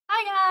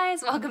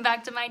guys, welcome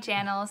back to my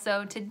channel.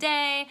 So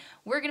today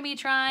we're gonna be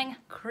trying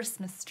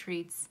Christmas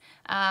treats.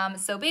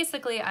 So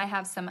basically I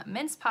have some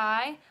mince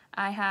pie,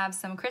 I have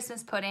some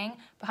Christmas pudding.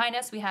 Behind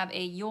us we have a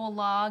Yule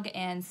log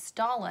and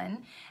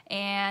Stalin,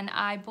 and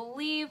I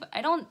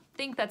don't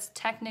think that's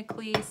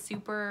technically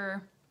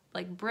super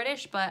like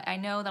British, but I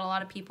know that a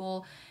lot of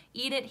people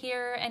eat it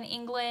here in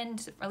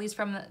England, or at least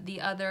from the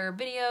other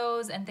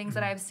videos and things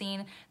that I've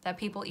seen that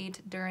people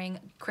eat during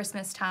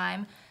Christmas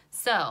time.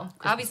 So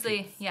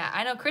obviously, yeah,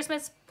 I know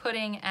Christmas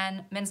pudding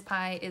and mince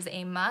pie is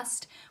a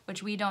must,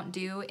 which we don't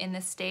do in the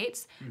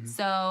States.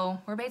 So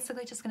we're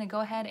basically just gonna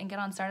go ahead and get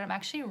on started. I'm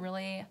actually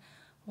really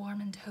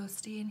warm and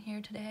toasty in here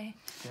today.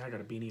 Yeah, I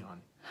got a beanie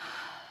on.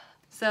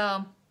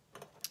 So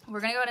we're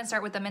gonna go ahead and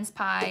start with the mince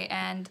pie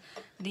and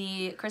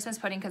the Christmas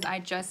pudding because I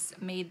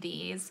just made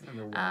these.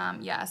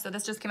 Yeah, so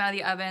this just came out of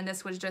the oven.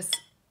 This was just,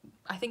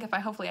 I think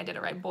hopefully I did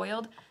it right,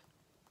 boiled.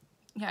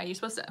 Yeah, you're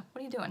supposed to,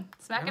 what are you doing?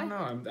 Smacking it?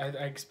 I don't know,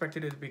 I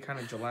expected it to be kind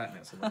of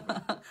gelatinous a little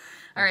bit. All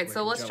right, like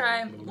so let's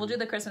try, jello, we'll do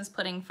the Christmas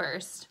pudding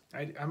first.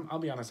 I'll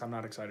be honest, I'm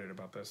not excited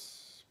about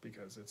this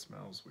because it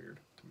smells weird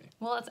to me.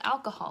 Well, it's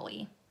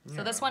alcohol-y. So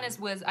Yeah. this one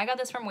was, I got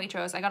this from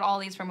Waitrose. I got all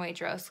these from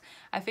Waitrose.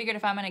 I figured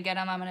if I'm gonna get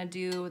them, I'm gonna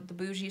do the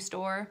bougie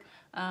store.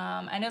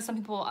 I know some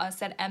people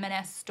said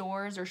M&S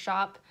stores or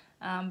shop,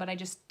 but I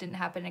just didn't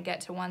happen to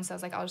get to one, so I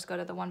was like, I'll just go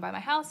to the one by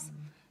my house.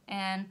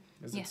 And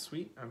Is it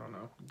sweet? I don't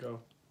know. Go.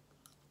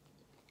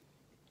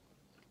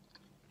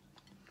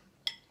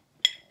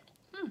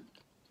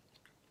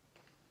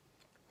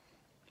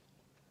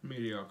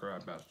 Mediocre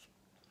at best.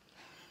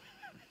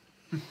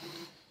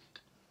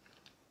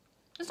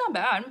 It's not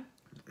bad.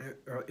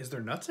 Is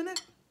there nuts in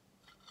it?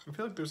 I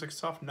feel like there's like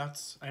soft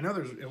nuts. I know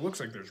it looks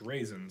like there's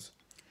raisins.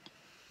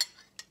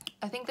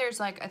 I think there's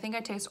like, I think I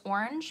taste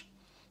orange.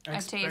 I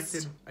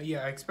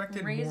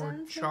expected more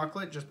raisins,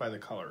 chocolate just by the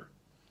color.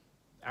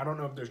 I don't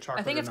know if there's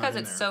chocolate. I think it's because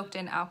it's there. soaked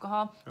in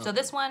alcohol. Okay. So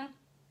this one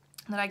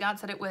that I got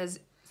said it was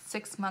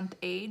 6 month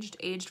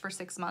aged for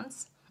 6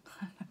 months.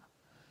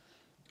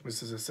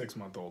 This is a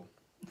 6-month-old.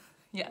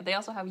 Yeah, they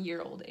also have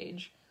year-old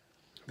age.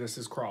 This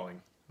is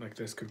crawling. Like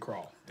this could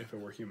crawl if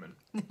it were human.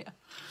 Yeah.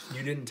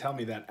 You didn't tell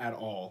me that at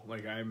all.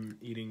 Like I'm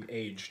eating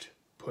aged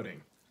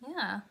pudding.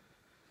 Yeah.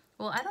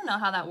 Well, I don't know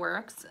how that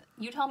works.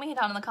 You tell me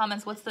down in the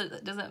comments.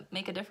 Does it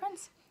make a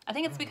difference? I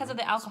think it's because of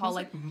the alcohol,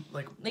 like you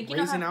know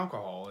raisin how,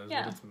 alcohol is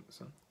yeah, what it's,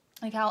 so.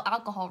 Like how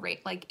alcohol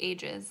rate like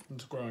ages.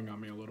 It's growing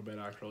on me a little bit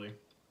actually.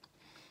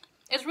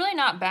 It's really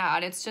not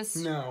bad. It's just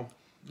no,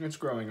 it's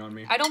growing on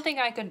me. I don't think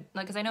I could,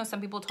 like, because I know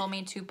some people told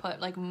me to put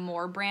like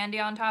more brandy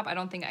on top. I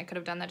don't think I could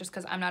have done that just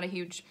because I'm not a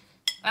huge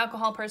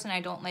alcohol person.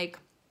 I don't like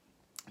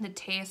the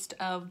taste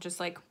of just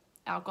like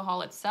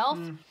alcohol itself.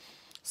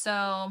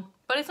 So,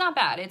 but it's not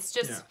bad. It's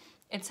just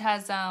it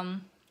has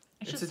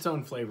It's its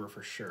own flavor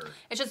for sure.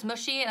 It's just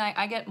mushy, and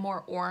I get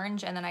more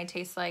orange, and then I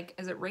taste like,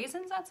 is it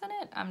raisins that's in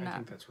it? I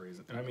think that's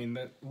raisin. I mean,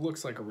 that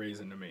looks like a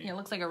raisin to me. Yeah, it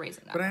looks like a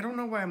raisin. But I don't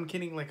know why I'm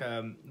getting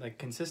like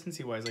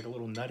consistency-wise, like a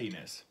little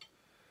nuttiness.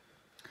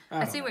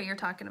 I see what you're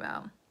talking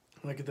about.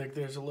 Like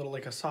there's a little,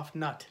 like a soft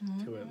nut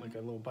to it, like a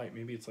little bite.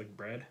 Maybe it's like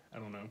bread. I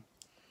don't know.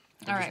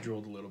 I just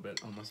drooled a little bit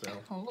on myself.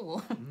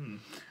 Oh.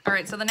 All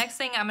right, so the next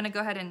thing I'm going to go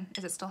ahead and,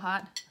 is it still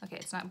hot? Okay,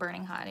 it's not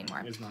burning hot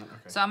anymore. It's not, okay.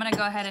 So I'm going to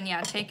go ahead and,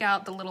 take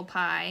out the little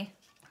pie.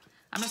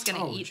 I'm just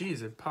going to eat. Oh,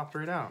 jeez, it popped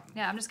right out.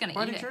 Yeah, I'm just going to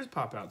eat it. Why did yours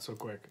pop out so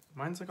quick?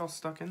 Mine's like all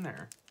stuck in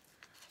there.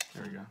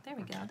 There we go. There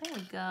we go. There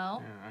we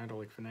go. Yeah, I had to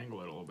like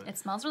finagle it a little bit. It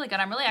smells really good.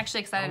 I'm really actually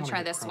excited to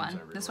try this one.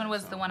 Everywhere, This one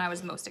was the one I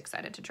was most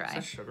excited to try. Is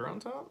that sugar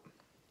on top?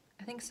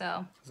 I think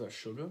so. Is that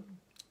sugar?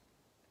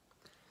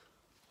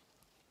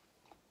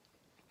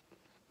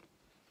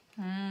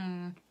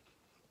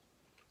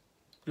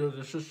 Dude,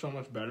 this is so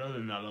much better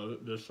than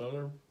this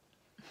other.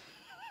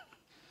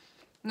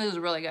 This is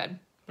really good.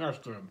 That's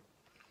good.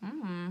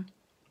 I'm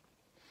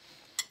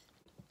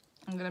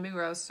gonna be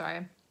gross. Sorry,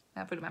 I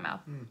have food in my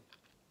mouth.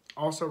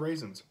 Also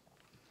raisins.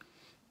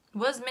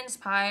 Was mince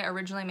pie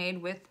originally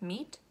made with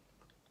meat?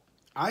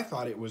 I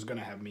thought it was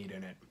gonna have meat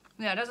in it.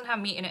 Yeah, it doesn't have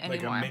meat in it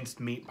anymore. Like a minced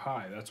meat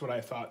pie. That's what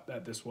I thought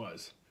that this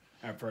was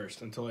at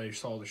first, until I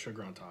saw the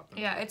sugar on top.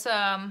 Yeah, it's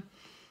a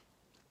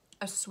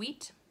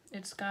sweet.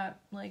 It's got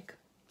like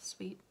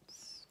sweet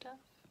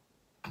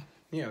stuff.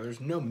 Yeah, there's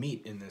no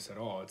meat in this at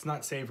all. It's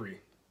not savory,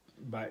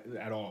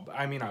 at all.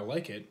 I mean, I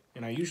like it,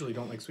 and I usually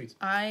don't like sweets.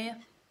 I'm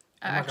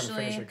not gonna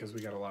finish it because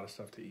we got a lot of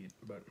stuff to eat.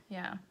 But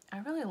yeah, I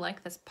really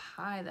like this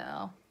pie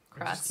though.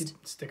 Crust. I just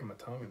keep sticking my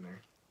tongue in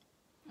there.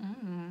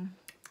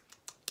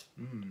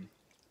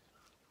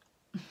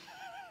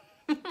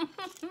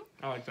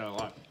 I like that a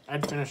lot.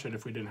 I'd finish it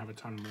if we didn't have a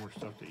ton more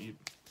stuff to eat.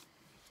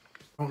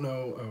 I don't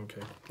know. Oh,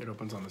 okay, it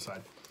opens on the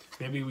side.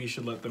 Maybe we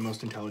should let the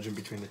most intelligent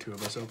between the two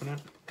of us open it.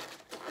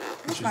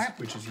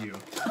 Which is you.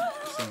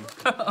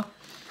 So.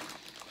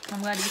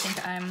 I'm glad you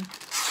think I'm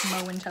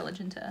more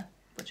intelligent,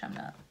 which I'm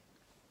not.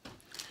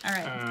 All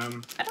right.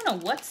 I don't know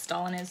what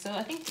Stalin is, so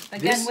I think,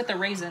 again, with the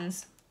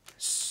raisins.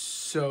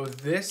 So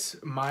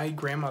my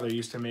grandmother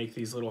used to make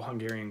these little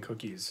Hungarian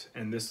cookies,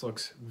 and this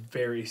looks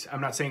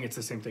I'm not saying it's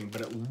the same thing,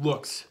 but it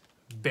looks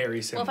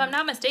very similar. Well, if I'm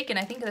not mistaken,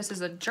 I think this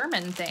is a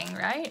German thing,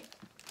 right?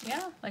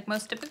 Yeah, like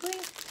most typically.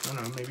 I don't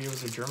know. Maybe it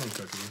was a German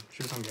cookie.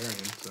 She was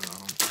Hungarian, so I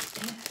don't.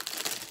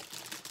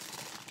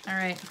 All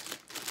right,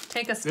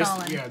 take a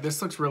Stalin.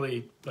 This looks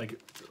really like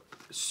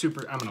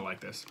super. I'm gonna like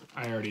this.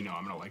 I already know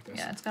I'm gonna like this.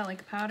 Yeah, it's got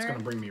like a powder. It's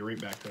gonna bring me right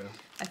back to.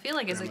 I feel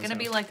like, is it gonna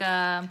be like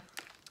a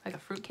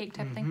fruitcake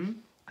type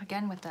thing?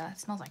 Again, with the, it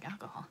smells like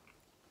alcohol.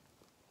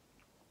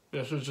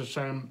 This is the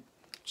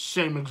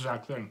same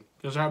exact thing.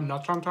 Does it have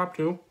nuts on top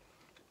too?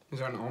 Is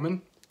that an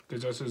almond?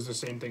 Because this is the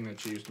same thing that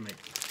she used to make.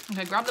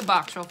 Okay, grab the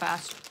box real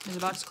fast. Is the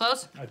box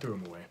closed? I threw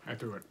them away. I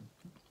threw it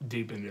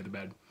deep into the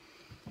bed.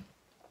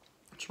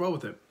 Let's roll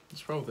with it.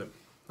 Let's roll with it.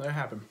 Let it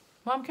happen.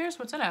 Well, I'm curious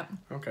what's in it.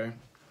 Okay.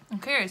 I'm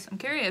curious. I'm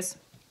curious.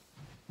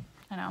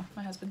 I know.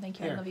 My husband, thank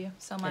you. Here. I love you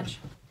so much.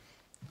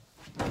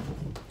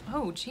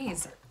 Oh,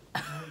 jeez.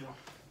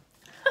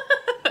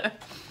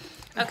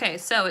 Okay,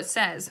 so it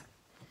says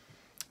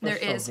there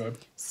That's so is good.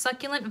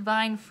 succulent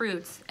vine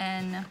fruits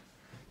and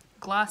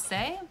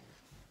glacé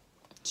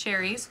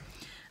cherries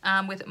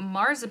with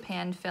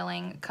marzipan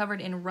filling covered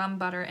in rum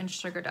butter and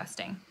sugar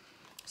dusting.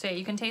 So yeah,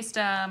 you can taste.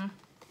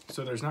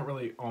 So there's not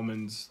really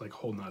almonds, like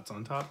whole nuts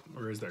on top,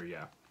 or is there?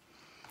 Yeah.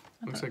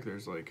 Looks like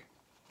there's like.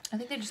 I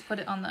think they just put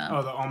it on the.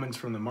 Oh, the almonds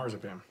from the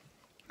marzipan.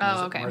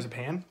 Oh, okay.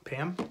 Marzipan?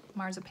 Pam?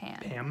 Marzipan.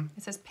 Pam?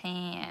 It says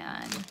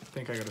pan. I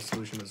think I got a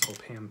solution to this whole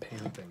pan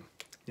thing.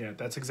 Yeah,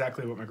 that's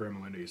exactly what my grandma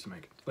Linda used to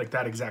make. Like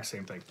that exact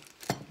same thing.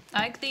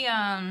 I like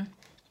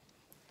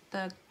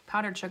the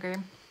powdered sugar.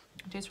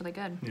 It tastes really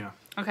good. Yeah.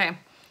 Okay, I'm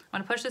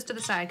gonna push this to the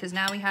side because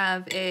now we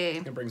have a.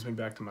 It brings me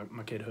back to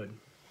my kidhood.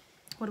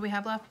 What do we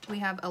have left? We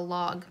have a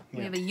log. Yeah.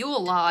 We have a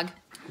Yule log,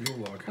 Yule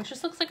log. which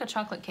just looks like a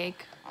chocolate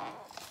cake.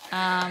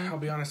 I'll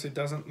be honest, it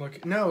doesn't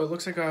look. No, it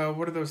looks like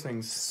what are those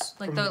things?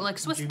 Like from the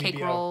Swiss cake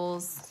GBBL?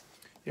 rolls.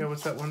 Yeah,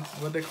 what's that one?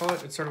 What'd they call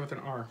it? It started with an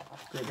R.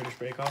 Great British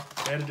Bake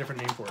Off. They had a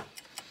different name for it.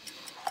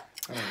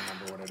 I don't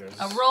remember what it is.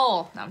 A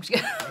roll. No, I'm just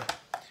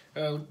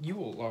kidding.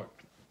 Yule log.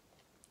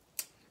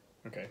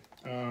 Okay.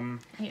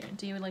 Here,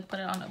 do you like put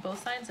it on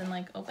both sides and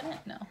like open it?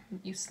 No,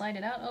 you slide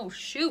it out. Oh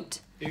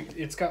shoot.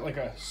 It's got like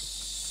a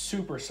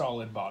super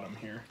solid bottom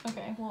here.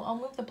 Okay, well I'll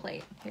move the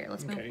plate. Here,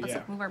 let's move. Okay, Let's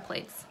yeah. move our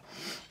plates.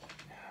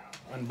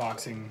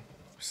 Unboxing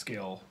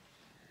skill.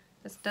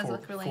 This does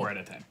look really. 4 out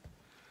of 10.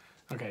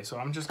 Okay, so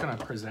I'm just gonna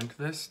present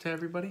this to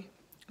everybody.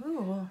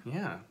 Ooh.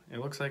 Yeah, it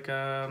looks like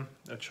a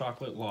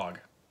chocolate log.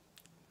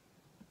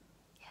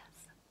 Yes.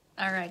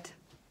 All right.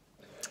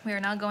 We are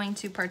now going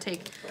to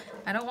partake.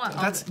 I don't want.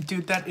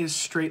 Dude, that is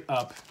straight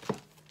up.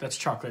 That's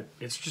chocolate.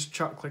 It's just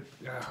chocolate.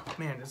 Oh,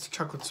 man, it's a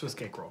chocolate Swiss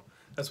cake roll.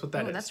 That's what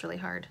that is. That's really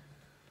hard.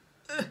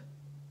 Okay.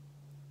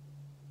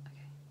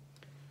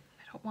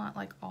 I don't want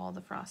like all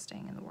the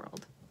frosting in the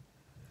world.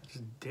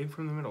 Just dig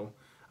from the middle.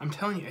 I'm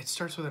telling you, it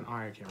starts with an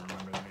I. I can't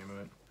remember the name of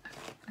it.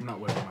 I'm not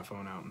whipping my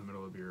phone out in the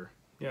middle of your.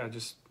 Yeah,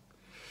 just.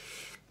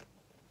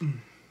 Okay.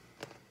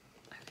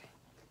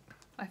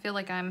 I feel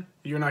like I'm.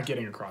 You're not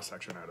getting a cross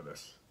section out of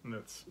this.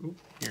 That's. Oop,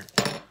 here.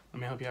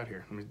 Let me help you out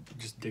here. Let me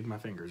just dig my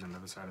fingers into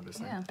the side of this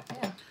thing.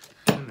 Yeah.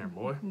 Get in there,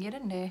 boy. Get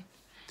in there.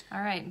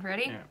 All right,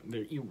 ready?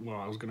 Yeah. Well,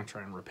 I was gonna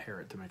try and repair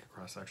it to make a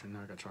cross section.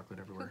 Now I got chocolate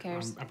everywhere. Who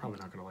cares? I'm probably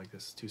not gonna like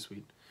this. It's too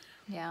sweet.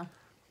 Yeah.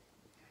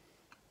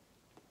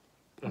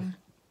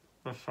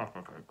 That's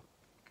chocolate cake.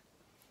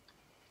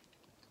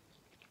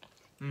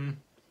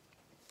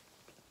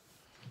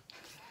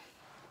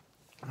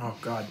 Oh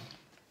God.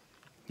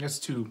 That's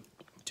too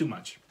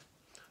much.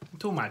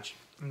 Too much.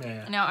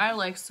 Nah. Now I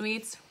like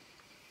sweets,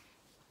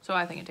 so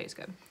I think it tastes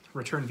good.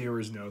 Return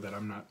viewers know that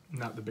I'm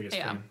not the biggest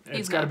fan. It's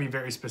he's got to not. be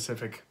very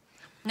specific.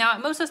 Now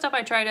most of the stuff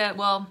I try to,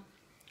 well,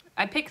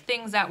 I picked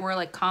things that were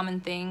like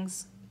common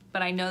things,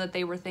 but I know that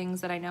they were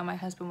things that I know my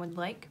husband would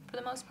like for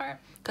the most part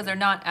because they're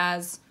not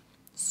as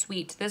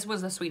sweet. This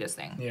was the sweetest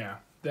thing. Yeah,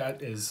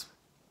 that is.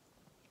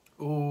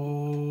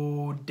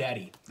 Oh,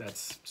 daddy,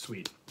 that's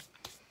sweet.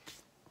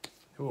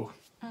 Oh.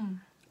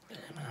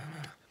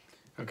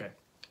 Okay,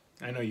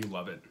 I know you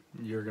love it.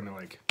 You're gonna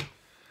like.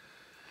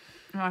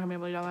 I'm not gonna be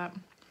able to do that.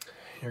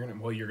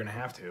 You're gonna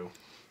have to.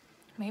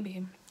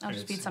 Maybe I'll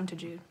just feed some to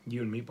Jude.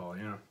 You and Meatball,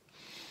 yeah.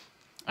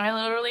 I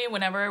literally,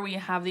 whenever we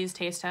have these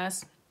taste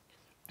tests,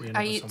 We end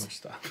up with so much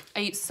stuff. I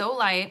eat so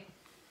light,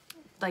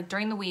 like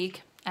during the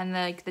week, and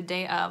like the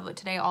day of.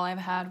 Today, all I've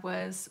had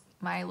was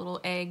my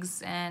little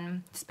eggs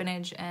and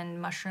spinach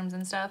and mushrooms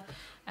and stuff,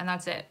 and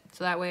that's it.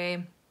 So that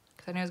way,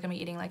 because I know I was gonna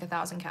be eating like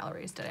 1,000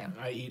 calories today.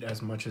 I eat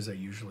as much as I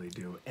usually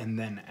do, and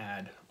then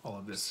add all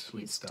of this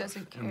sweet stuff,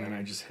 doesn't and then care.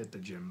 I just hit the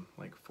gym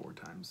like 4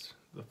 times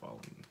the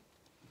following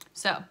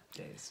So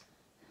days.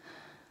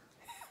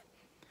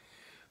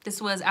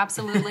 this was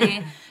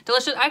absolutely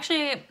delicious.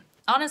 Actually,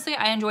 honestly,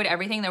 I enjoyed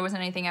everything. There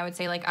wasn't anything I would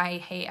say like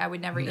I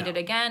would never eat it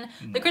again.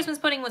 The Christmas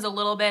pudding was a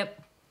little bit,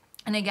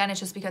 and again, it's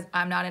just because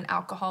I'm not an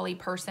alcohol-y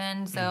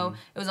person, so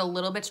it was a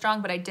little bit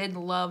strong, but I did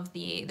love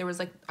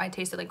I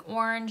tasted like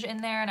orange in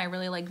there, and I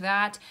really like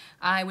that.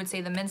 I would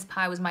say the mince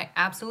pie was my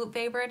absolute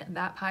favorite.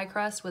 That pie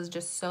crust was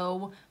just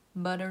so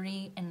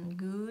buttery and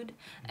good.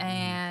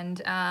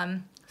 And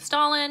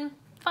Stalin,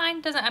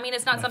 fine. Doesn't, I mean,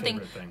 it's not My something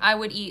favorite thing. I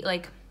would eat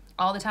like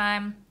all the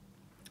time.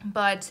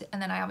 But,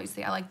 and then I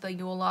like the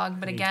Yule log,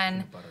 but again,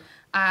 Peanut butter.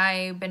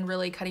 I've been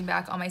really cutting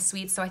back on my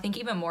sweets, so I think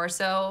even more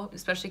so,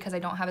 especially because I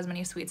don't have as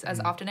many sweets as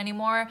often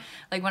anymore.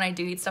 Like when I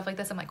do eat stuff like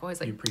this, I'm like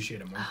always like, You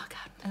appreciate it more. oh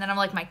god. And then I'm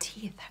like my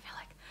teeth. I feel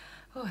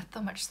like, oh,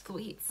 so much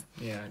sweets.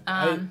 Yeah.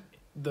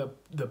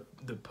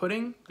 The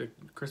pudding, the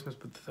Christmas,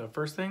 the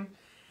first thing,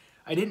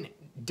 I didn't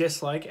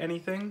dislike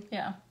anything,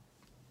 Yeah.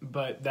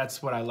 but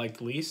that's what I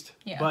liked least.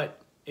 Yeah.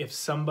 But if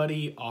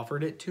somebody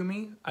offered it to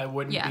me, I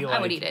wouldn't be like,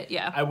 I would eat it.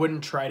 Yeah. I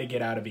wouldn't try to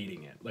get out of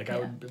eating it. Like I Yeah.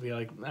 would be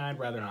like, I'd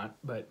rather not,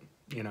 but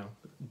you know,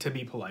 to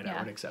be polite, I Yeah.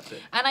 would accept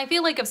it. And I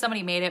feel like if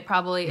somebody made it, it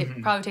probably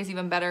tastes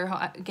even better.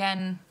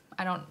 Again,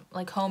 I don't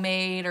like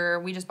homemade, or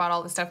we just bought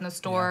all this stuff in the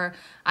store.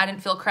 I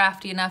didn't feel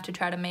crafty enough to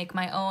try to make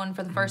my own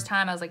for the first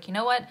time. I was like, you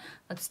know what?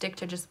 Let's stick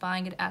to just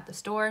buying it at the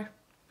store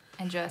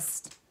and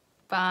just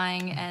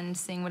buying and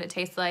seeing what it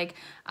tastes like.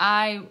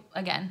 I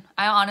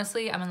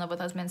honestly, I'm in love with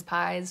those mince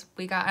pies.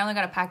 I only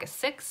got a pack of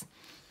 6,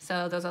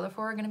 so those other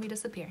 4 are gonna be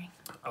disappearing.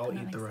 I'll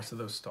eat the rest of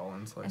those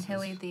Stalin slices. And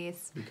he'll eat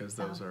these. Because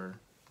those are,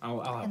 I'll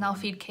have And I'll one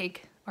feed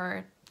Cake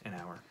or an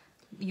hour.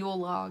 Yule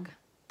log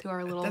to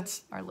our little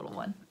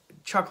one.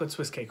 Chocolate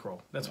Swiss cake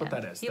roll. That's what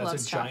Yeah. that is. He That's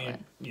loves a giant.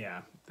 chocolate.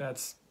 Yeah,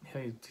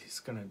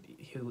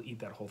 he'll eat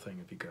that whole thing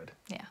if he could.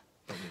 Yeah.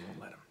 But we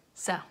won't let him.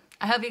 So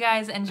I hope you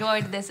guys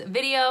enjoyed this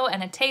video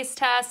and a taste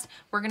test.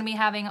 We're going to be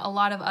having a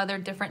lot of other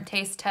different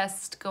taste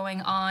tests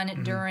going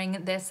on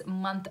during this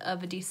month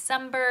of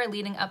December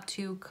leading up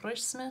to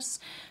Christmas.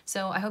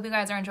 So I hope you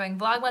guys are enjoying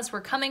Vlogmas.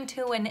 We're coming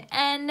to an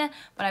end,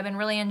 but I've been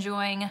really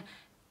enjoying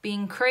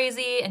being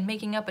crazy and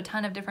making up a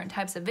ton of different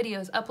types of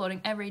videos,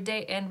 uploading every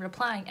day and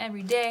replying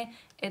every day.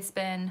 It's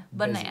been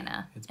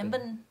banana.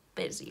 Been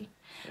busy.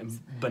 And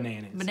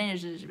bananas.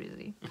 Bananas is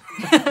busy.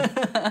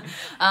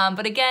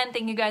 But again,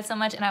 thank you guys so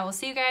much, and I will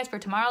see you guys for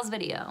tomorrow's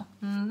video.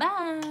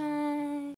 Bye.